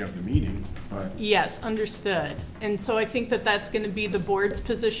it the day of the meeting, but Yes, understood. And so I think that that's going to be the board's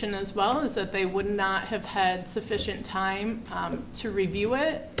position as well, is that they would not have had sufficient time to review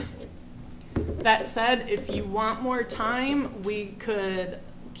it. That said, if you want more time, we could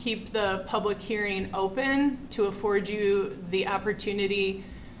keep the public hearing open to afford you the opportunity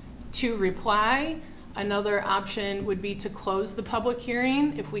to reply. Another option would be to close the public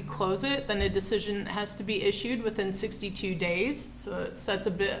hearing. If we close it, then a decision has to be issued within 62 days. So it sets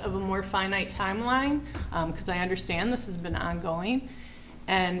a bit of a more finite timeline, because I understand this has been ongoing.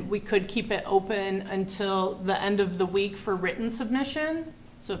 And we could keep it open until the end of the week for written submission.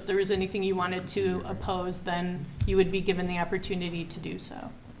 So if there is anything you wanted to oppose, then you would be given the opportunity to do so.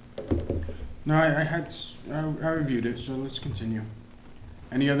 no, I reviewed it, so let's continue.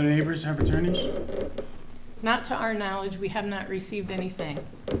 Any other neighbors have attorneys? Not to our knowledge, we have not received anything.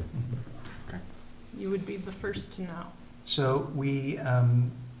 Okay. You would be the first to know. So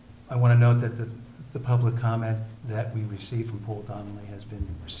I want to note that the public comment that we received from Paul Donnelly has been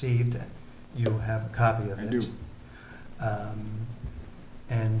received. You have a copy of it. I do.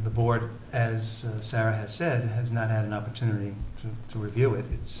 And the board, as Sarah has said, has not had an opportunity to review it.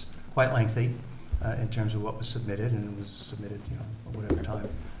 It's quite lengthy in terms of what was submitted, and it was submitted, at whatever time,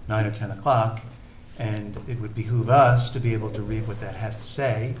 9 or 10 o'clock. And it would behoove us to be able to read what that has to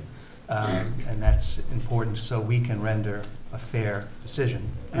say, and that's important so we can render a fair decision.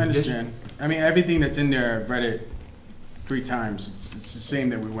 I understand. I mean, everything that's in there, I've read it 3 times. It's the same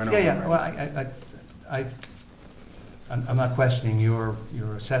that we went over. Yeah, well, I'm not questioning your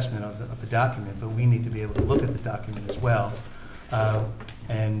assessment of the document, but we need to be able to look at the document as well.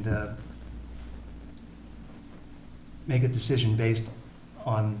 And make a decision based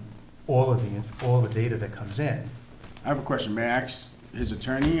on all the data that comes in. I have a question. May I ask his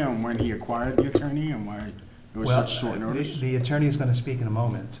attorney on when he acquired the attorney and why it was Well, such short notice? the attorney is going to speak in a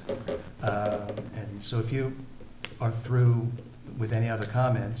moment. And so if you are through with any other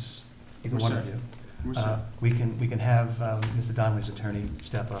comments, either What's one that? of you, What's that? we can have Mr. Donnelly's attorney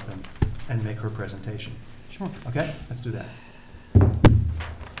step up and make her presentation. Sure. Okay, let's do that.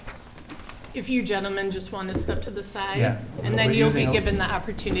 If you gentlemen just want to step to the side. Yeah. And then We're you'll be using a- given the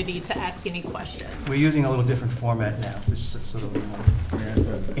opportunity to ask any questions. We're using a little different format now, this is sort of more May I ask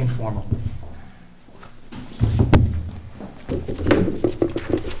that? informal.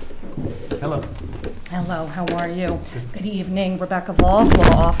 Hello. Hello, how are you? Good evening, Rebecca Volk,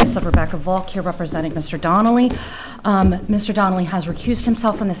 Law Office of Rebecca Volk, here representing Mr. Donnelly. Mr. Donnelly has recused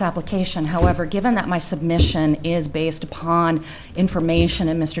himself from this application. However, given that my submission is based upon information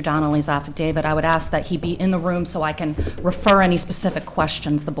in Mr. Donnelly's affidavit, I would ask that he be in the room so I can refer any specific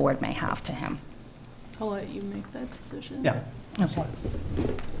questions the board may have to him. I'll let you make that decision. Yeah. Okay.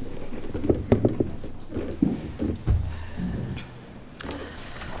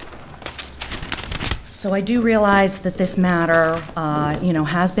 So I do realize that this matter,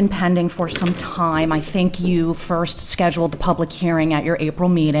 has been pending for some time. I think you first scheduled the public hearing at your April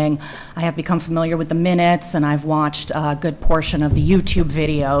meeting. I have become familiar with the minutes, and I've watched a good portion of the YouTube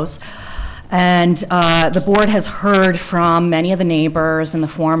videos. And the board has heard from many of the neighbors in the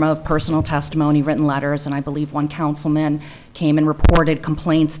form of personal testimony, written letters, and I believe one councilman came and reported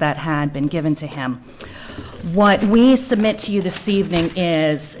complaints that had been given to him. What we submit to you this evening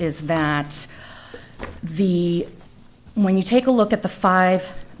is that when you take a look at the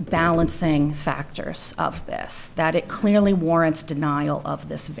 5 balancing factors of this, that it clearly warrants denial of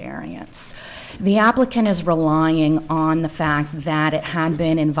this variance. The applicant is relying on the fact that it had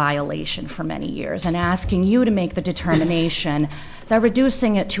been in violation for many years and asking you to make the determination that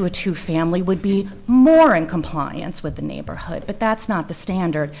reducing it to a 2-family would be more in compliance with the neighborhood, but that's not the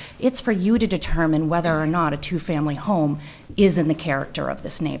standard. It's for you to determine whether or not a 2-family home is in the character of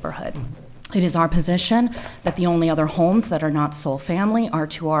this neighborhood. It is our position that the only other homes that are not sole family are,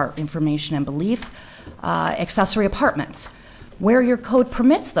 to our information and belief, accessory apartments, where your code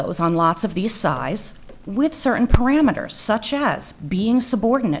permits those on lots of these size with certain parameters, such as being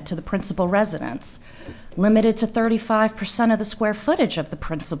subordinate to the principal residence, limited to 35% of the square footage of the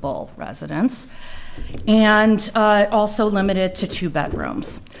principal residence, and also limited to 2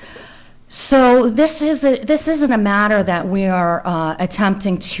 bedrooms. So this isn't a matter that we are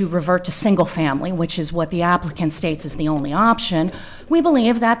attempting to revert to single family, which is what the applicant states is the only option. We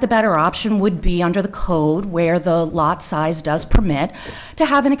believe that the better option would be under the code, where the lot size does permit, to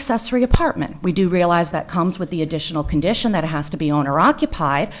have an accessory apartment. We do realize that comes with the additional condition that it has to be owner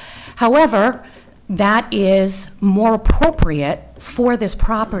occupied. However, that is more appropriate for this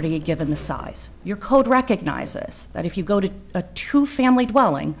property given the size. Your code recognizes that if you go to a 2-family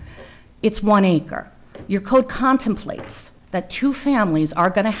dwelling, it's 1 acre. Your code contemplates that 2 families are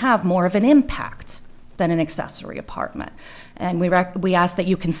going to have more of an impact than an accessory apartment. And we ask that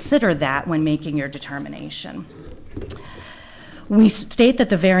you consider that when making your determination. We state that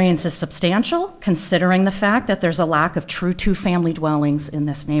the variance is substantial, considering the fact that there's a lack of true 2-family dwellings in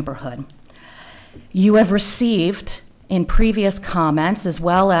this neighborhood. You have received in previous comments, as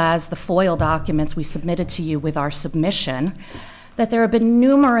well as the FOIL documents we submitted to you with our submission, that there have been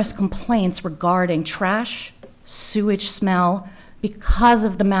numerous complaints regarding trash, sewage smell, because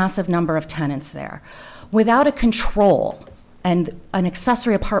of the massive number of tenants there. Without a control, and an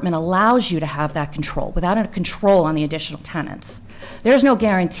accessory apartment allows you to have that control, without a control on the additional tenants, there's no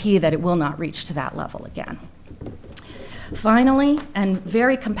guarantee that it will not reach to that level again. Finally, and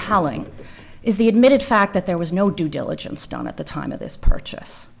very compelling, is the admitted fact that there was no due diligence done at the time of this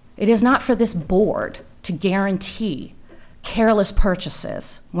purchase. It is not for this board to guarantee careless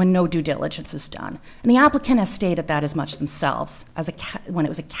purchases when no due diligence is done. And the applicant has stated that as much themselves when it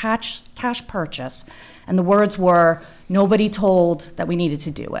was a cash purchase, and the words were, nobody told that we needed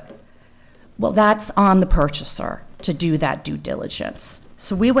to do it. Well, that's on the purchaser to do that due diligence.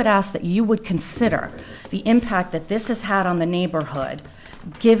 So we would ask that you would consider the impact that this has had on the neighborhood,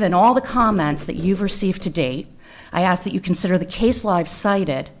 given all the comments that you've received to date. I ask that you consider the case law I've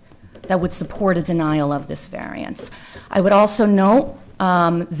cited that would support a denial of this variance. I would also note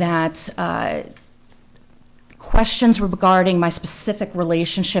that questions regarding my specific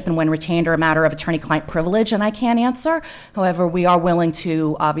relationship and when retained are a matter of attorney-client privilege, and I can't answer. However, we are willing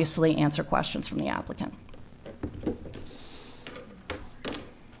to obviously answer questions from the applicant.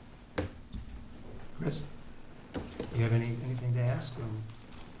 Chris, you have anything to ask or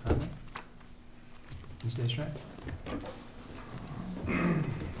comment? Ms. Deschamps?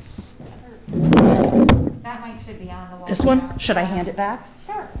 That mic should be on the wall. This one, should I hand it back?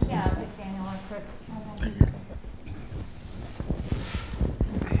 Sure, yeah, if Daniel or Chris.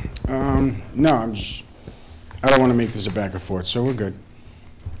 No, I don't want to make this a back and forth, so we're good.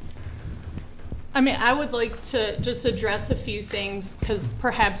 I mean, I would like to just address a few things, because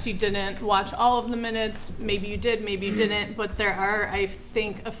perhaps you didn't watch all of the minutes, maybe you did, maybe you didn't, but there are, I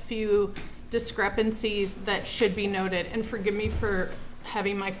think, a few discrepancies that should be noted. And forgive me for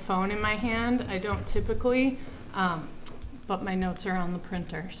having my phone in my hand, I don't typically, but my notes are on the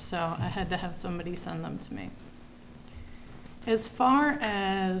printer, so I had to have somebody send them to me. As far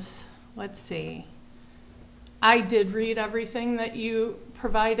as, let's see, I did read everything that you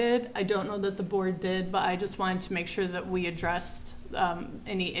provided. I don't know that the board did, but I just wanted to make sure that we addressed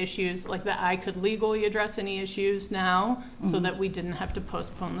any issues, like that I could legally address any issues now, so that we didn't have to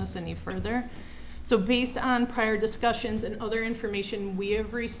postpone this any further. So based on prior discussions and other information we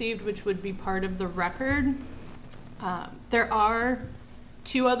have received, which would be part of the record, there are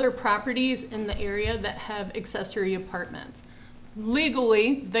 2 other properties in the area that have accessory apartments.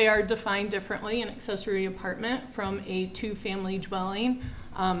 Legally, they are defined differently, an accessory apartment from a 2-family dwelling.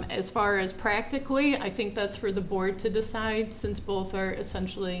 As far as practically, I think that's for the board to decide, since both are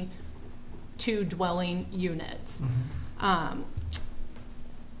essentially 2 dwelling units. I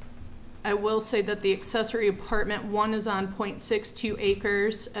will say that the accessory apartment, one is on 0.62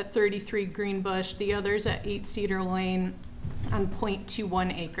 acres at 33 Greenbush, the other's at 8 Cedar Lane on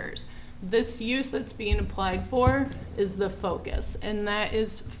 0.21 acres. This use that's being applied for is the focus, and that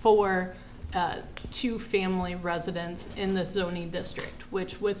is for 2-family residents in the zoning district,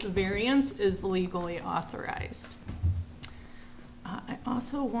 which with the variance is legally authorized. I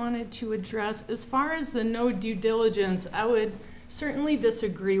also wanted to address, as far as the no due diligence, I would certainly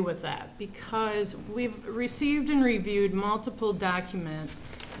disagree with that, because we've received and reviewed multiple documents,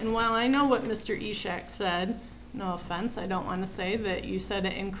 and while I know what Mr. Ishak said, no offense, I don't want to say that you said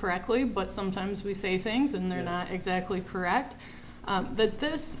it incorrectly, but sometimes we say things and they're not exactly correct. That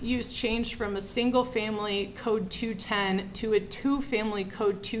this use changed from a single-family code 210 to a 2-family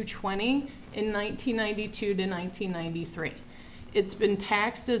code 220 in 1992 to 1993. It's been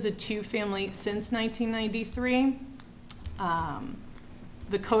taxed as a 2-family since 1993.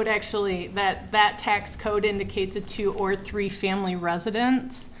 The code actually, that tax code indicates a 2 or 3-family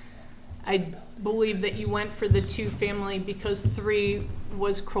residence. I believe that you went for the 2-family because 3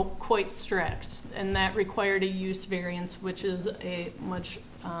 was quite strict, and that required a use variance, which is a much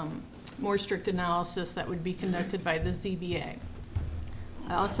more strict analysis that would be conducted by the ZBA.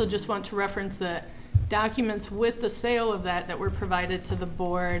 I also just want to reference the documents with the sale of that were provided to the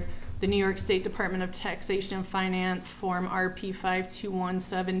board. The New York State Department of Taxation and Finance Form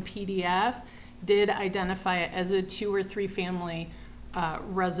RP5217 PDF did identify it as a 2 or 3-family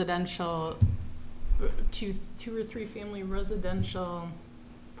residential, two or 3-family residential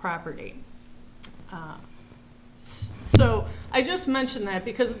property. So I just mentioned that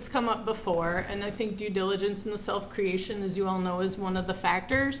because it's come up before, and I think due diligence and the self-creation, as you all know, is one of the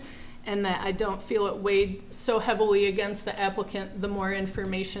factors, and that I don't feel it weighed so heavily against the applicant the more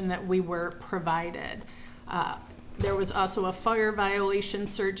information that we were provided. There was also a fire violation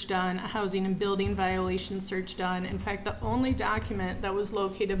search done, a housing and building violation search done. In fact, the only document that was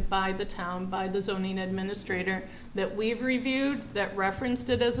located by the town, by the zoning administrator, that we've reviewed that referenced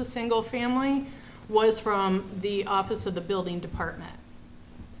it as a single family was from the Office of the Building Department.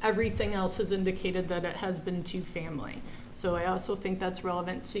 Everything else has indicated that it has been 2-family. So I also think that's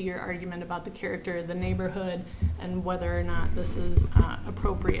relevant to your argument about the character of the neighborhood and whether or not this is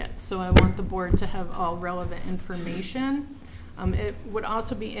appropriate. So I want the board to have all relevant information. It would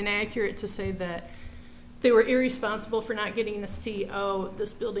also be inaccurate to say that they were irresponsible for not getting a CO.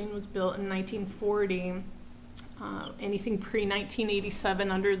 This building was built in 1940. Anything pre-1987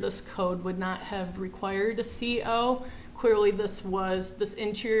 under this code would not have required a CO. Clearly this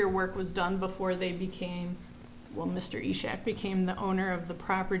interior work was done before they became, well, Mr. Ishak became the owner of the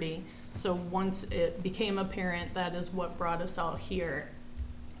property. So once it became apparent, that is what brought us all here.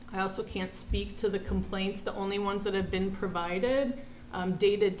 I also can't speak to the complaints. The only ones that have been provided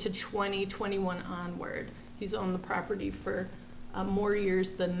dated to 2021 onward. He's owned the property for more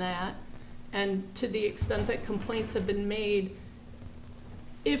years than that. And to the extent that complaints have been made,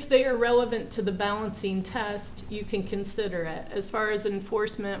 if they are relevant to the balancing test, you can consider it. As far as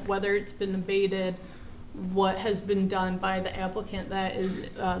enforcement, whether it's been abated, what has been done by the applicant, that is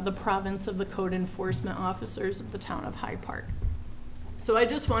the province of the code enforcement officers of the town of Hyde Park. So I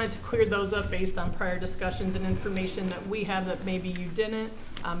just wanted to clear those up based on prior discussions and information that we have that maybe you didn't.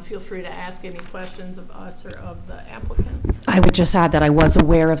 Feel free to ask any questions of us or of the applicants. I would just add that I was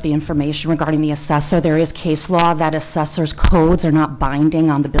aware of the information regarding the assessor. There is case law that assessor's codes are not binding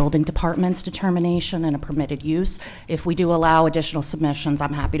on the building department's determination and a permitted use. If we do allow additional submissions,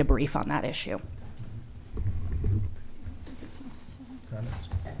 I'm happy to brief on that issue. Comments?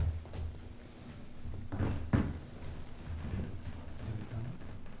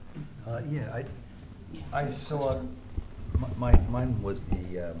 Yeah, I saw, mine was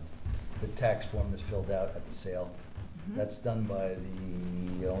the tax form that's filled out at the sale. That's done by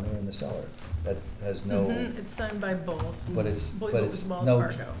the owner and the seller. That has no, It's signed by both. but it's, I believe but it it's was Wells no,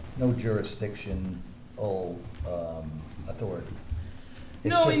 Fargo. no jurisdictional authority.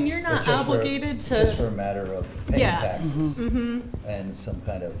 It's No, just- and you're not it's just for- obligated it's to- just for a matter of paying Yes. taxes. Mm-hmm. And some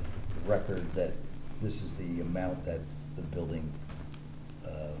kind of record that this is the amount that the building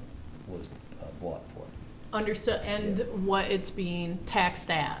was bought for. Understood, and what it's being taxed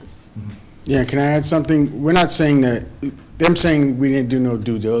as. Yeah, can I add something? We're not saying that, them saying we didn't do no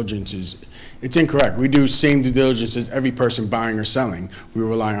due diligence it's incorrect. We do same due diligence as every person buying or selling. We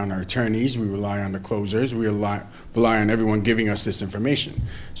rely on our attorneys, we rely on the closers, we rely on everyone giving us this information.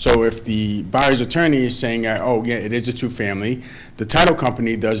 So if the buyer's attorney is saying, oh yeah, it is a two-family, the title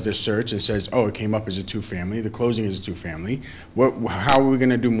company does their search and says, oh, it came up as a two-family, the closing is a two-family, how are we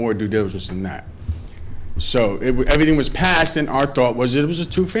gonna do more due diligence than that? So everything was passed, and our thought was it was a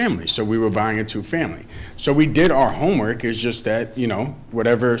two-family, so we were buying a two-family. So we did our homework, it's just that,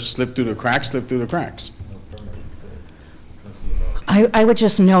 whatever slipped through the cracks, slipped through the cracks. I would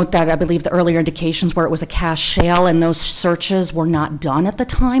just note that I believe the earlier indications were it was a cash sale, and those searches were not done at the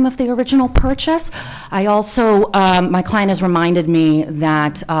time of the original purchase. I also, my client has reminded me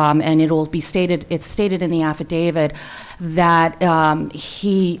that, and it's stated in the affidavit, that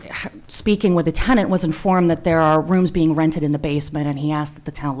he, speaking with the tenant, was informed that there are rooms being rented in the basement, and he asked that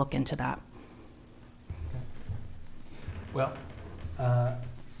the town look into that. Well,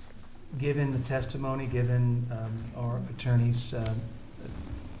 given the testimony, given our attorney's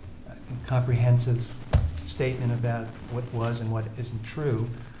comprehensive statement about what was and what isn't true,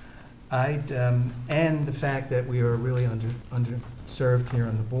 and the fact that we are really underserved here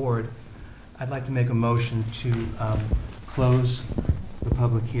on the board, I'd like to make a motion to close the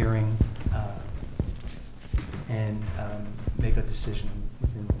public hearing and make a decision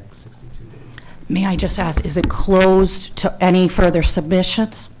within the next 62 days. May I just ask, is it closed to any further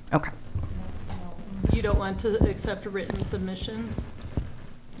submissions? Okay. You don't want to accept written submissions?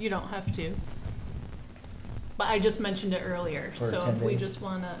 You don't have to. But I just mentioned it earlier, For so 10 if we days? just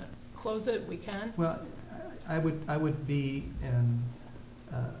want to close it, we can. Well, I would be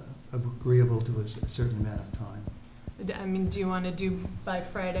agreeable to a certain amount of time. I mean, do you want to do by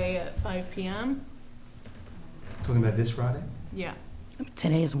Friday at 5 p.m.? Talking about this Friday? Yeah.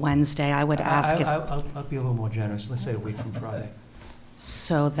 Today is Wednesday. I would ask if, I'll be a little more generous. Let's say a week from Friday.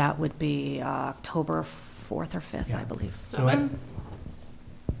 so that would be October 4th or 5th, I Yeah. believe. So I- 7th?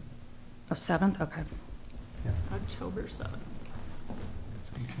 Oh, 7th? Okay. October 7th.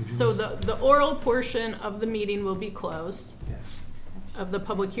 So the oral portion of the meeting will be closed, Yes. of the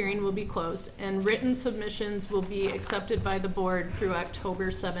public hearing will be closed, and written submissions will be accepted by the board through October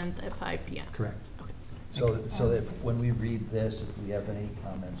 7th at 5 p.m. Correct. So that when we read this, if we have any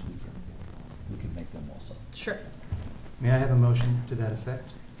comments, we can make them also. Sure. May I have a motion to that effect?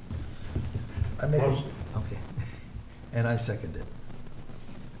 I make Motion. Okay. And I second it.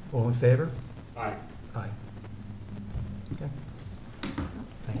 All in favor? Aye. Aye. Okay.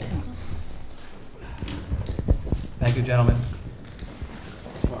 Thank you. Thank you, gentlemen.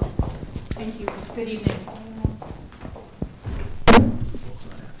 Thank you. Good evening.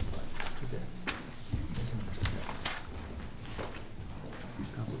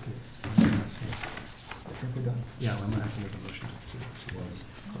 Yeah, I'm gonna have to make a motion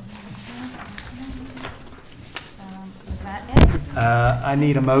Is that it? I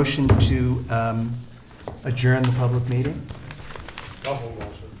need a motion to adjourn the public meeting. Double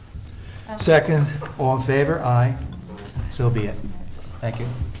motion. Second. All in favor? Aye. So be it. Thank you.